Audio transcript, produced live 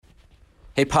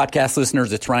Hey, podcast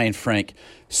listeners, it's Ryan Frank.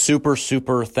 Super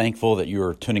thankful that you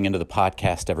are tuning into the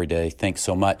podcast every day. Thanks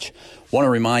so much. Want to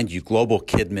remind you, Global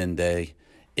KidMin Day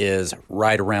is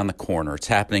right around the corner. It's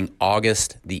happening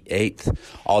August the 8th.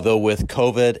 Although with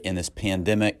COVID and this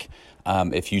pandemic,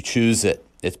 if you choose it,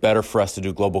 it's better for us to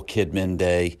do Global KidMin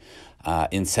Day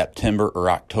in September or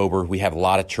October. We have a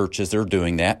lot of churches that are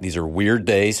doing that. These are weird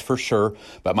days for sure.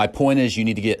 But my point is you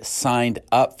need to get signed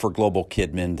up for Global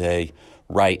KidMin Day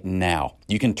right now.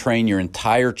 You can train your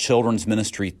entire children's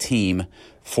ministry team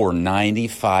for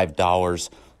 $95.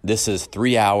 This is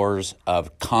 3 hours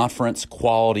of conference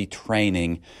quality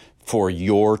training for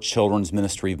your children's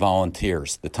ministry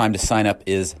volunteers. The time to sign up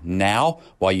is now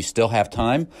while you still have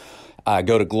time.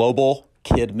 Go to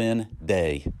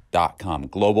globalkidminday.com,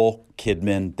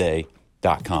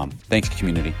 globalkidminday.com. Thanks,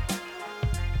 community.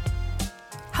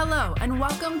 Hello, and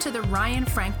welcome to the Ryan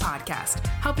Frank Podcast,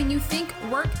 helping you think,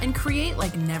 work, and create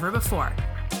like never before.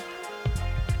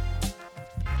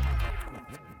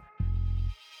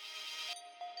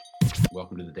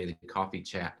 Welcome to the Daily Coffee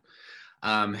Chat.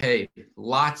 Hey,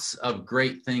 lots of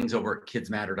great things over at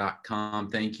kidsmatter.com.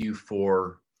 Thank you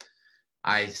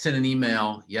I sent an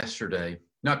email yesterday.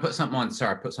 No, I put something on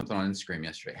Instagram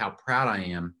yesterday. How proud I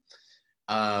am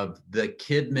of the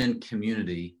KidMin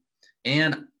community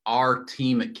and our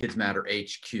team at Kids Matter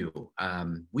HQ.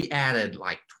 We added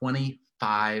like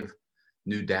 25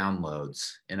 new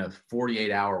downloads in a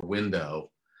 48-hour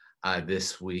window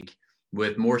this week,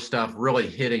 with more stuff really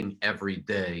hitting every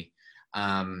day.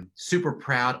 Super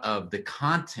proud of the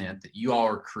content that you all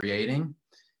are creating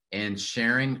and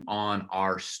sharing on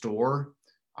our store.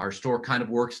 Our store kind of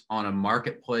works on a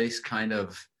marketplace kind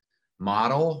of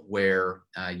model where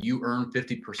you earn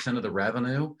 50% of the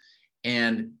revenue.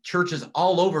 And churches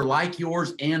all over, like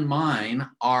yours and mine,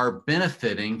 are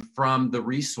benefiting from the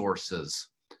resources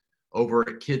over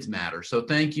at Kids Matter. So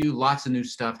thank you. Lots of new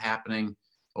stuff happening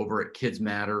over at Kids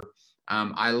Matter.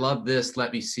 I love this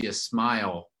Let Me See a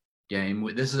Smile game.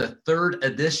 This is a third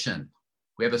edition.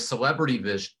 We have a celebrity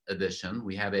edition.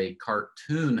 We have a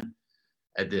cartoon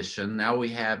edition. Now we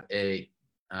have a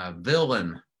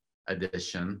villain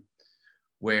edition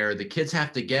where the kids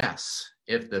have to guess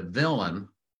if the villain,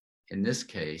 in this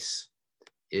case,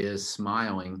 is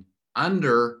smiling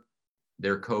under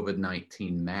their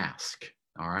COVID-19 mask.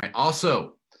 All right.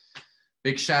 Also,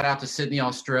 big shout out to Sydney,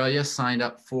 Australia. Signed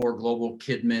up for Global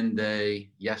KidMin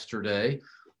Day yesterday.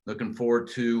 Looking forward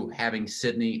to having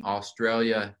Sydney,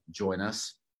 Australia join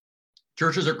us.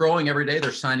 Churches are growing every day.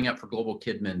 They're signing up for Global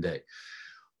KidMin Day.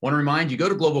 Want to remind you, go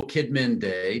to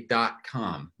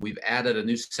globalkidminday.com. We've added a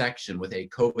new section with a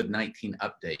COVID-19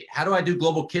 update. How do I do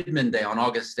Global KidMin Day on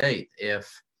August 8th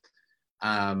if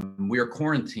we are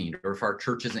quarantined or if our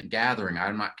church isn't gathering?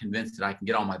 I'm not convinced that I can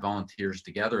get all my volunteers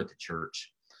together at the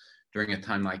church during a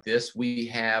time like this. We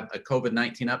have a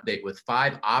COVID-19 update with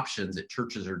 5 options that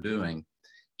churches are doing,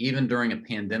 even during a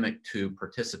pandemic, to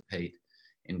participate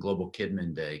in Global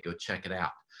KidMin Day. Go check it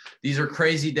out. These are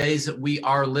crazy days that we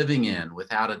are living in,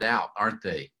 without a doubt, aren't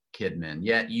they, KidMin?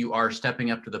 Yet you are stepping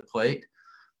up to the plate.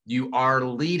 You are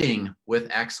leading with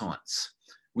excellence.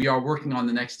 We are working on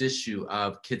the next issue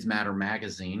of Kids Matter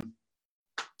magazine.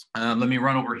 Let me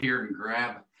run over here and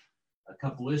grab a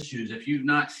couple issues. If you've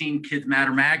not seen Kids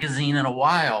Matter magazine in a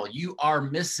while, you are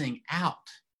missing out.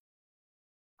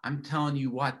 I'm telling you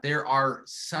what, there are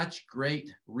such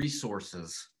great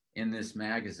resources in this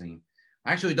magazine.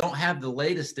 I actually don't have the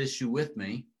latest issue with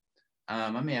me.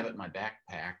 I may have it in my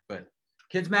backpack, but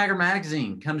Kids Matter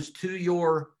magazine comes to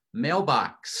your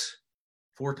mailbox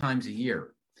 4 times a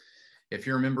year. If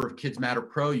you're a member of Kids Matter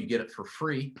Pro, you get it for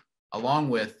free, along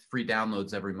with free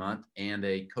downloads every month and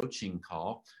a coaching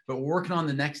call. But we're working on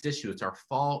the next issue. It's our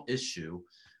fall issue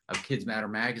of Kids Matter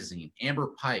magazine. Amber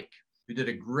Pike, who did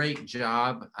a great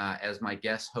job as my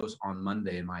guest host on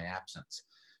Monday in my absence.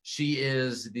 She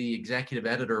is the executive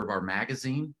editor of our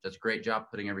magazine. Does a great job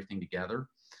putting everything together.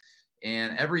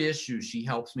 And every issue, she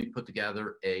helps me put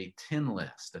together a 10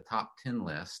 list, a top 10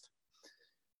 list.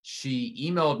 She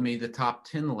emailed me the top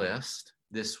 10 list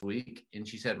this week, and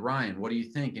she said, Ryan, what do you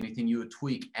think? Anything you would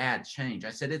tweak, add, change? I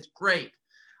said, it's great.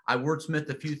 I wordsmithed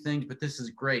a few things, but this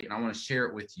is great, and I want to share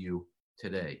it with you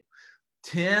today.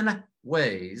 10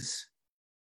 ways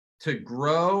to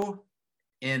grow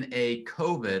in a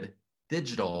COVID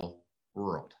digital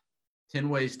world. 10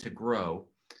 ways to grow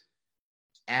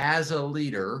as a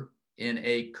leader in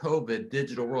a COVID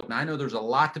digital world. Now, I know there's a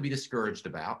lot to be discouraged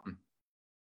about.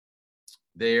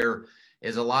 There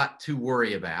is a lot to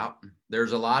worry about.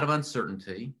 There's a lot of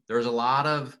uncertainty. There's a lot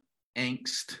of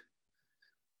angst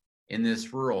in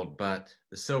this world, but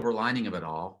the silver lining of it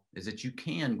all is that you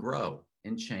can grow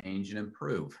and change and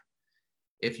improve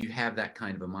if you have that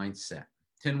kind of a mindset.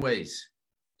 10 ways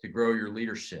to grow your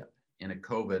leadership in a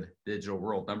COVID digital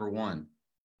world. Number one,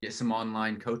 get some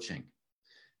online coaching.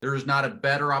 There is not a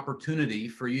better opportunity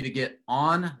for you to get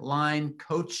online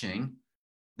coaching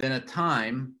than a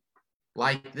time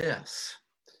like this.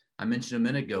 I mentioned a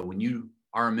minute ago, when you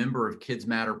are a member of Kids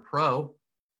Matter Pro,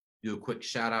 do a quick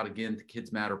shout out again to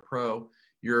Kids Matter Pro.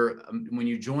 When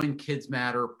you join Kids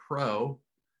Matter Pro,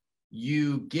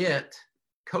 you get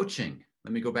coaching.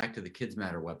 Let me go back to the Kids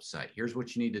Matter website. Here's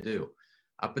what you need to do.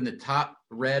 Up in the top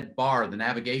red bar, the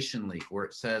navigation link where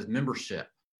it says membership.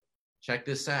 Check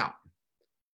this out.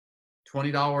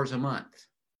 $20 a month.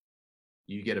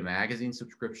 You get a magazine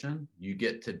subscription. You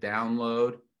get to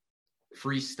download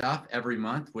free stuff every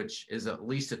month, which is at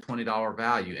least a $20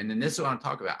 value. And then this is what I'm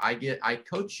talking about. I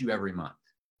coach you every month.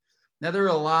 Now, there are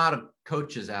a lot of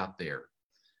coaches out there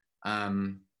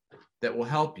that will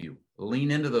help you. Lean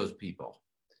into those people.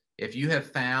 If you have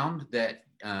found that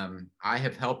I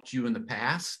have helped you in the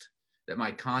past, that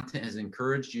my content has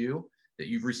encouraged you, that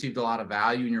you've received a lot of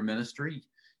value in your ministry,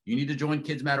 you need to join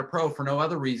Kids Matter Pro for no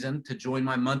other reason to join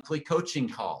my monthly coaching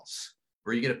calls,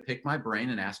 where you get to pick my brain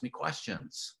and ask me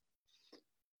questions.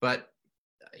 But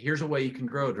here's a way you can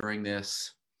grow during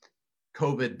this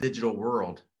COVID digital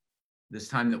world, this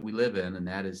time that we live in, and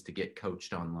that is to get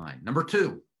coached online. Number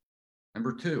two,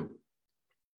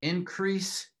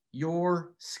 increase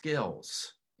your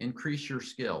skills. Increase your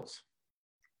skills.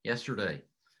 Yesterday,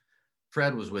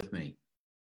 Fred was with me.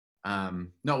 No,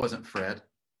 it wasn't Fred.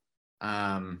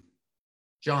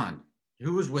 John,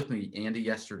 who was with me, Andy,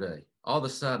 yesterday? All of a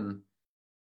sudden,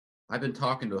 I've been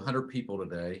talking to 100 people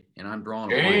today, and I'm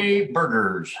drawing a Dave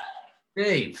Burgers.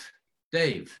 Dave.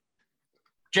 Jay.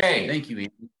 Thank you,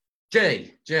 Andy.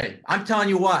 Jay. I'm telling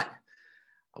you what.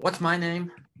 What's my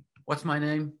name?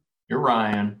 You're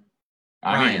Ryan.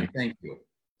 Ryan, thank you.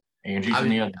 Angie's in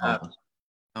the other office.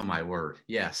 Oh, my word.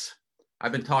 Yes.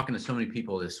 I've been talking to so many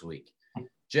people this week.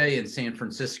 Jay in San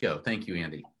Francisco, thank you,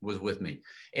 Andy, was with me.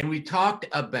 And we talked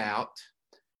about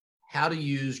how to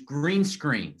use green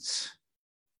screens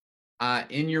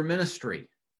in your ministry,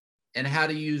 and how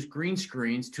to use green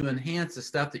screens to enhance the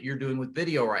stuff that you're doing with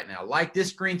video right now. Like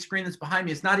this green screen that's behind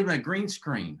me, it's not even a green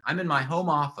screen. I'm in my home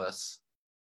office,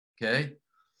 okay?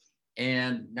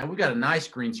 And now we've got a nice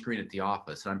green screen at the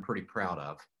office that I'm pretty proud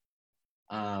of.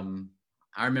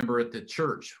 I remember at the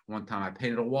church one time I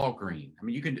painted a wall green. I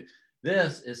mean, you can do,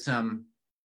 this is some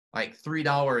like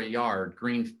 $3 a yard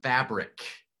green fabric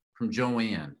from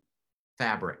Joann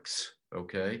Fabrics,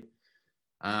 okay?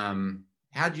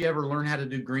 How'd you ever learn how to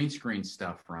do green screen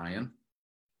stuff, Ryan?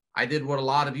 I did what a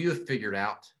lot of you have figured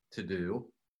out to do,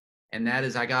 and that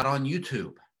is I got on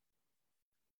YouTube.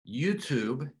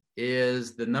 YouTube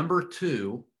is the number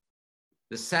 2,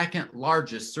 the second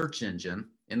largest search engine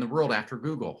in the world after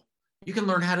Google. You can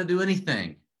learn how to do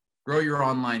anything, grow your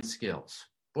online skills.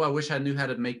 Boy, I wish I knew how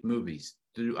to make movies,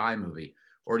 to do iMovie,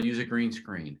 or to use a green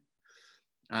screen.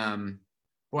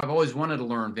 Boy, I've always wanted to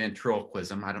learn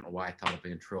ventriloquism. I don't know why I thought of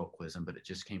ventriloquism, but it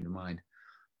just came to mind.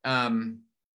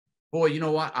 Boy, you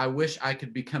know what? I wish I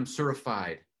could become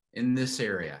certified in this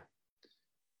area.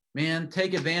 Man,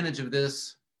 take advantage of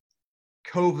this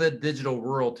COVID digital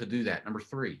world to do that. Number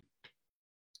 3,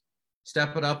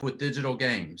 step it up with digital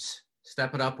games.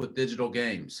 Step it up with digital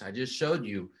games. I just showed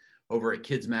you over at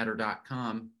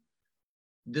kidsmatter.com.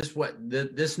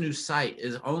 This new site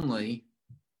is only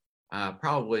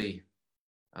probably,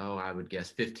 I would guess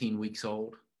 15 weeks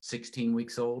old, 16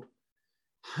 weeks old.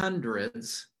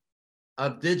 Hundreds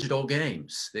of digital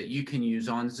games that you can use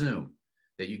on Zoom,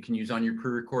 that you can use on your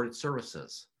pre-recorded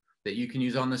services, that you can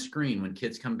use on the screen when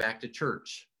kids come back to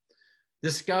church.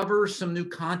 Discover some new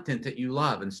content that you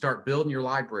love and start building your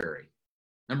library.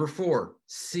 Number 4,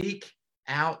 seek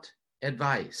out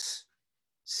advice.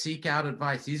 Seek out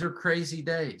advice. These are crazy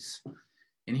days.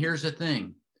 And here's the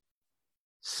thing.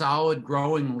 Solid,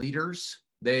 growing leaders,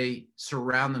 they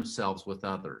surround themselves with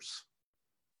others.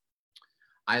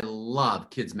 I love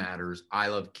Kids Matters. I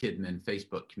love KidMin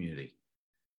Facebook community.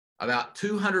 About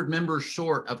 200 members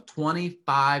short of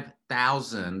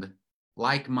 25,000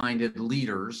 like-minded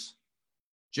leaders,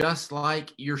 just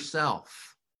like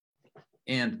yourself.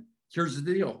 And here's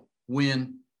the deal.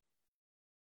 When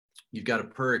you've got a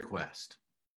prayer request,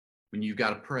 when you've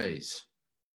got a praise,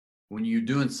 when you're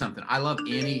doing something. I love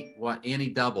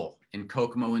Annie Double in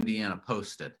Kokomo, Indiana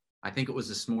posted. I think it was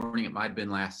this morning. It might have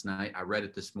been last night. I read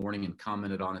it this morning and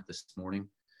commented on it this morning.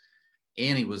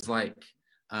 Annie was like,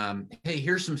 hey,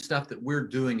 here's some stuff that we're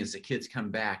doing as the kids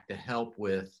come back to help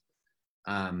with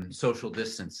social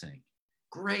distancing.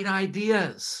 Great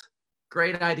ideas.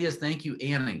 Great ideas. Thank you,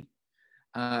 Annie.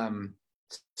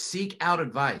 Seek out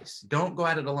advice. Don't go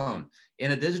at it alone.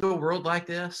 In a digital world like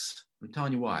this, I'm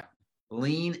telling you what,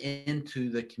 lean into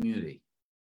the community.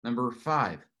 Number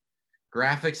 5,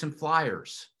 graphics and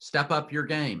flyers. Step up your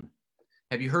game.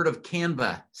 Have you heard of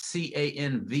Canva?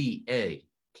 C-A-N-V-A,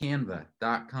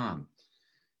 canva.com.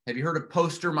 Have you heard of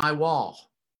Poster My Wall?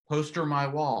 Poster My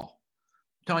Wall.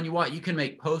 I'm telling you what, you can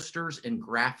make posters and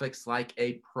graphics like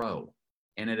a pro,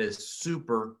 and it is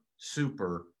super,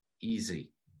 super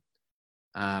easy.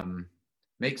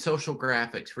 Make social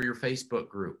graphics for your Facebook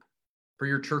group, for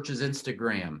your church's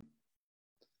Instagram,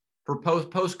 for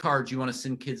postcards you want to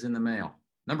send kids in the mail.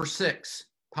 Number 6,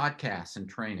 podcasts and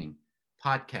training.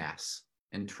 Podcasts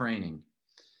and training.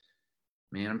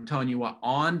 Man, I'm telling you what,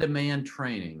 on-demand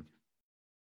training,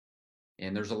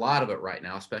 and there's a lot of it right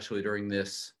now, especially during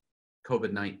this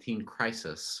COVID-19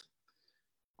 crisis.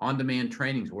 On-demand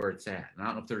training is where it's at. And I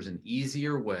don't know if there's an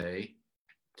easier way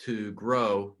to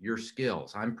grow your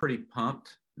skills. I'm pretty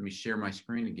pumped. Let me share my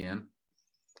screen again.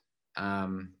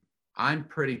 I'm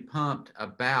pretty pumped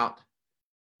about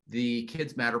the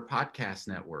Kids Matter Podcast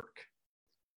Network.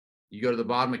 You go to the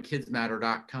bottom of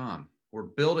kidsmatter.com. We're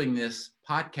building this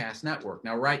podcast network.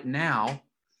 Now, right now,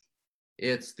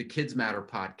 it's the Kids Matter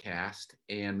podcast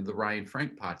and the Ryan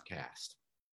Frank podcast.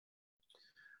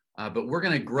 But we're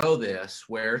going to grow this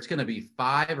where it's going to be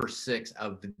 5 or 6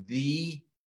 of the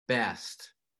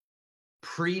best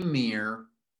premier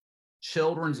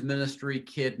children's ministry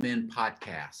kid men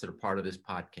podcasts that are part of this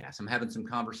podcast. I'm having some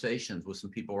conversations with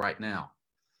some people right now.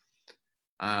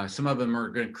 Some of them are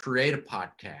going to create a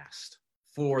podcast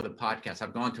for the podcast.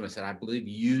 I've gone to them and said, I believe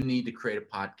you need to create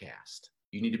a podcast.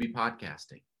 You need to be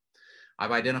podcasting.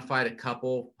 I've identified a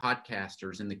couple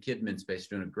podcasters in the kid men space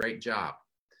doing a great job.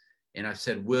 And I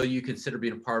said, will you consider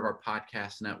being a part of our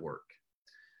podcast network?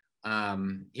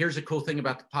 Here's a cool thing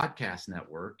about the podcast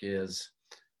network is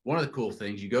one of the cool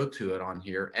things, you go to it on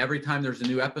here, every time there's a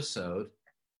new episode,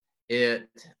 it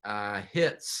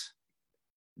hits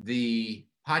the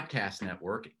podcast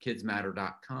network at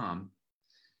kidsmatter.com.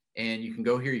 And you can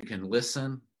go here, you can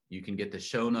listen, you can get the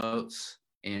show notes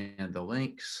and the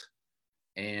links,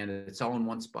 and it's all in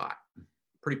one spot.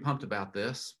 Pretty pumped about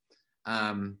this.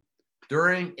 In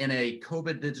a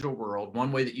COVID digital world,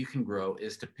 one way that you can grow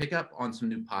is to pick up on some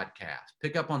new podcasts,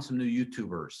 pick up on some new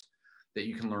YouTubers that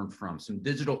you can learn from, some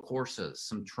digital courses,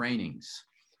 some trainings.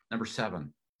 Number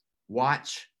 7,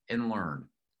 watch and learn.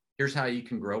 Here's how you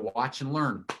can grow. Watch and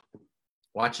learn.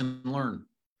 Watch and learn.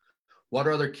 What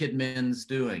are other kid men's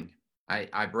doing?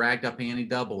 I bragged up Annie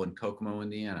Double in Kokomo,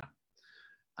 Indiana.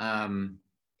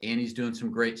 Annie's doing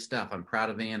some great stuff. I'm proud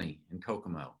of Annie in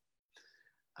Kokomo.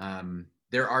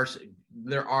 There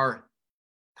are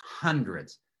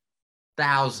hundreds,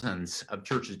 thousands of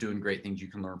churches doing great things. You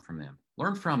can learn from them.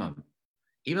 Learn from them.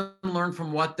 Even learn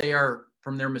from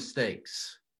from their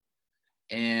mistakes,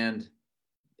 and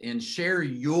share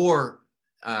your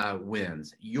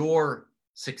wins, your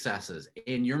successes,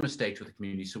 and your mistakes with the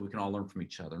community so we can all learn from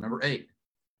each other. Number 8,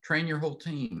 train your whole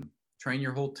team. Train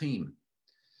your whole team.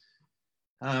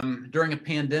 During a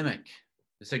pandemic,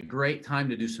 it's a great time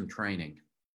to do some training.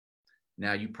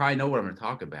 Now, you probably know what I'm going to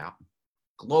talk about.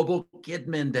 Global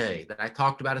Kidmin Day that I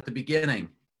talked about at the beginning.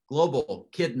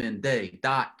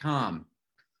 globalkidminday.com.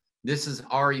 This is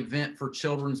our event for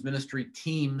children's ministry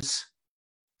teams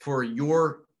for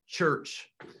your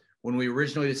church. When we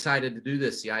originally decided to do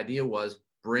this, the idea was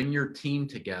bring your team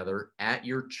together at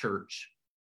your church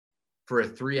for a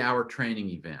 3-hour training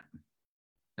event.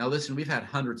 Now, listen, we've had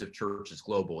hundreds of churches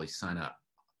globally sign up.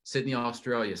 Sydney,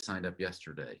 Australia signed up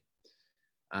yesterday.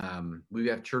 We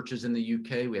have churches in the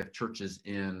UK. We have churches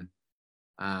in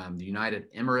the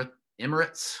United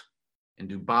Emirates, in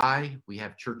Dubai. We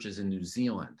have churches in New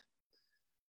Zealand.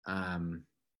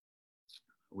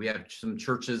 We have some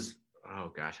churches.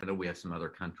 Oh gosh, I know we have some other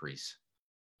countries.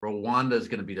 Rwanda is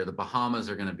going to be there. The Bahamas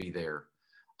are going to be there.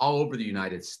 All over the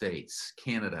United States,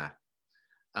 Canada.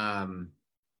 But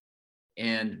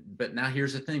now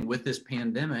here's the thing. With this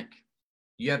pandemic,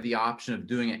 you have the option of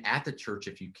doing it at the church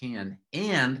if you can,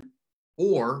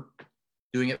 or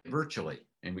doing it virtually.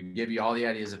 And we can give you all the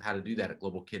ideas of how to do that at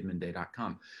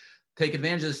globalkidminday.com. Take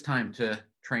advantage of this time to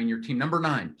train your team. Number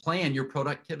 9, plan your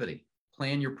productivity.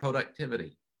 Plan your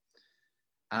productivity.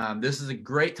 This is a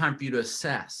great time for you to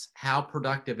assess how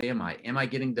productive am I? Am I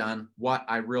getting done what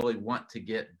I really want to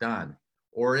get done?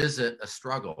 Or is it a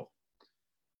struggle?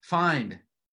 Find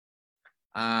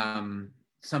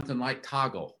something like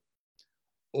Toggle,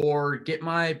 or get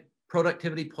my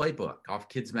productivity playbook off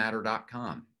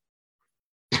kidsmatter.com.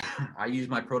 I use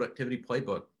my productivity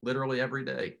playbook literally every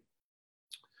day.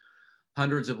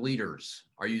 Hundreds of leaders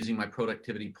are using my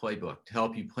productivity playbook to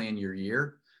help you plan your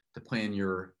year, to plan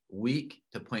your week,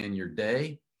 to plan your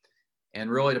day, and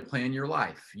really to plan your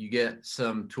life. You get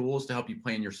some tools to help you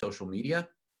plan your social media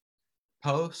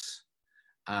posts.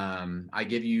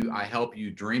 I help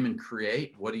you dream and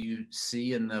create. What do you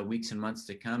see in the weeks and months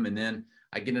to come? And then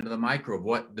I get into the micro of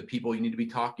what the people you need to be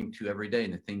talking to every day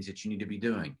and the things that you need to be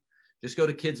doing. Just go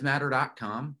to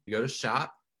kidsmatter.com, you go to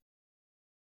shop,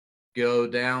 go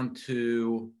down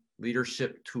to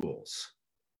leadership tools,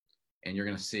 and you're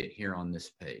going to see it here on this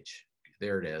page.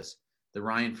 There it is, the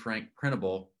Ryan Frank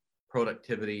printable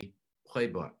productivity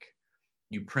playbook.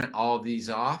 You print all of these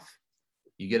off,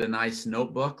 you get a nice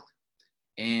notebook,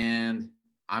 and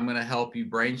I'm going to help you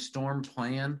brainstorm,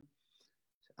 plan,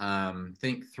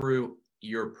 think through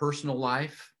your personal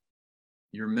life,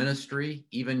 your ministry,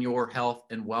 even your health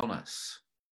and wellness.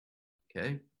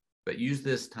 Okay, but use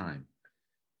this time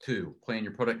to plan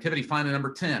your productivity. Finally,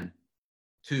 number 10,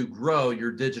 to grow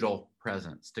your digital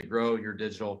presence,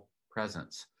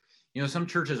 You know, some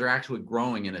churches are actually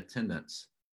growing in attendance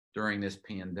during this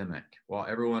pandemic while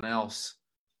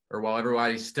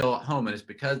everybody's still at home. And it's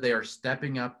because they are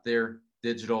stepping up their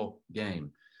digital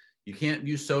game. You can't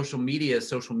view social media as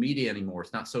social media anymore.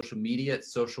 It's not social media,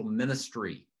 it's social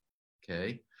ministry.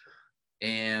 Okay.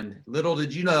 And little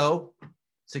did you know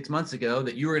 6 months ago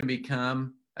that you were going to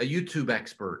become a YouTube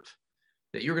expert,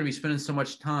 that you're going to be spending so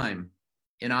much time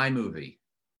in iMovie,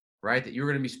 right? That you're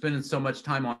going to be spending so much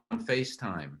time on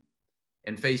FaceTime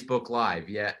and Facebook Live,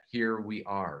 yet here we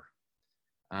are.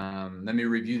 Let me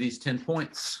review these 10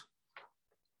 points.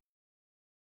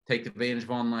 Take advantage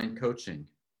of online coaching.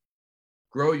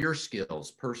 Grow your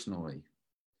skills personally.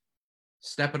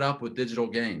 Step it up with digital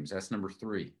games. That's number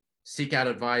 3. Seek out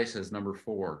advice as number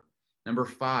 4. Number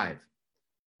 5,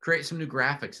 create some new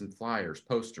graphics and flyers,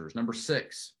 posters. Number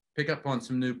 6, pick up on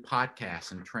some new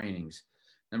podcasts and trainings.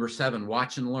 Number 7,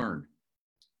 watch and learn.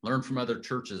 Learn from other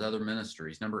churches, other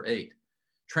ministries. Number 8,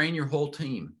 train your whole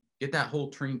team. Get that whole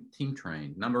team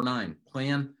trained. Number 9,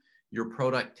 plan your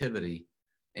productivity.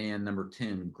 And number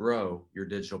 10, grow your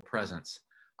digital presence.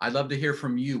 I'd love to hear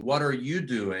from you. What are you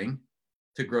doing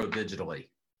to grow digitally?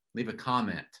 Leave a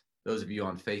comment, those of you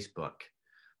on Facebook,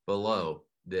 below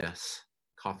this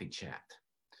coffee chat.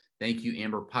 Thank you,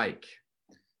 Amber Pike,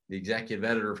 the executive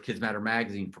editor of Kids Matter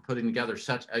magazine, for putting together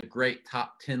such a great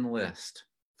top 10 list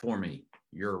for me.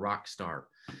 You're a rock star.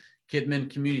 Kidmin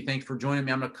community, thanks for joining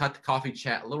me. I'm going to cut the coffee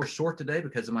chat a little short today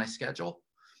because of my schedule,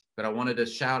 but I wanted to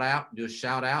do a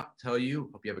shout out, tell you,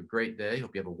 hope you have a great day.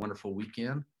 Hope you have a wonderful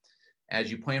weekend. As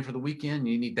you plan for the weekend,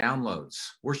 you need downloads,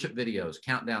 worship videos,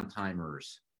 countdown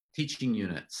timers, teaching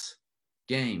units,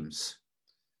 games,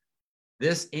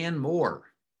 this and more.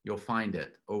 You'll find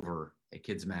it over at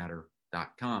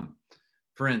kidsmatter.com.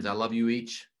 Friends, I love you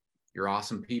each. You're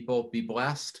awesome people. Be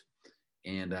blessed.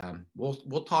 And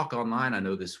we'll talk online, I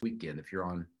know, this weekend. If you're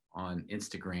on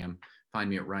Instagram, find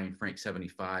me at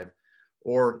RyanFrank75.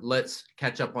 Or let's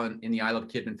catch up in the I Love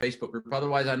Kidmin Facebook group.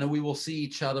 Otherwise, I know we will see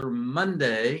each other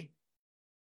Monday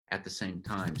at the same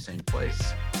time, same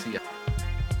place. See ya.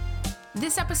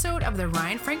 This episode of the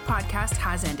Ryan Frank Podcast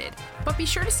has ended, but be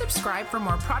sure to subscribe for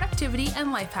more productivity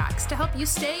and life hacks to help you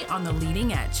stay on the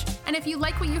leading edge. And if you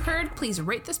like what you heard, please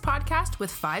rate this podcast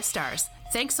with 5 stars.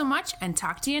 Thanks so much, and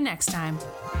talk to you next time.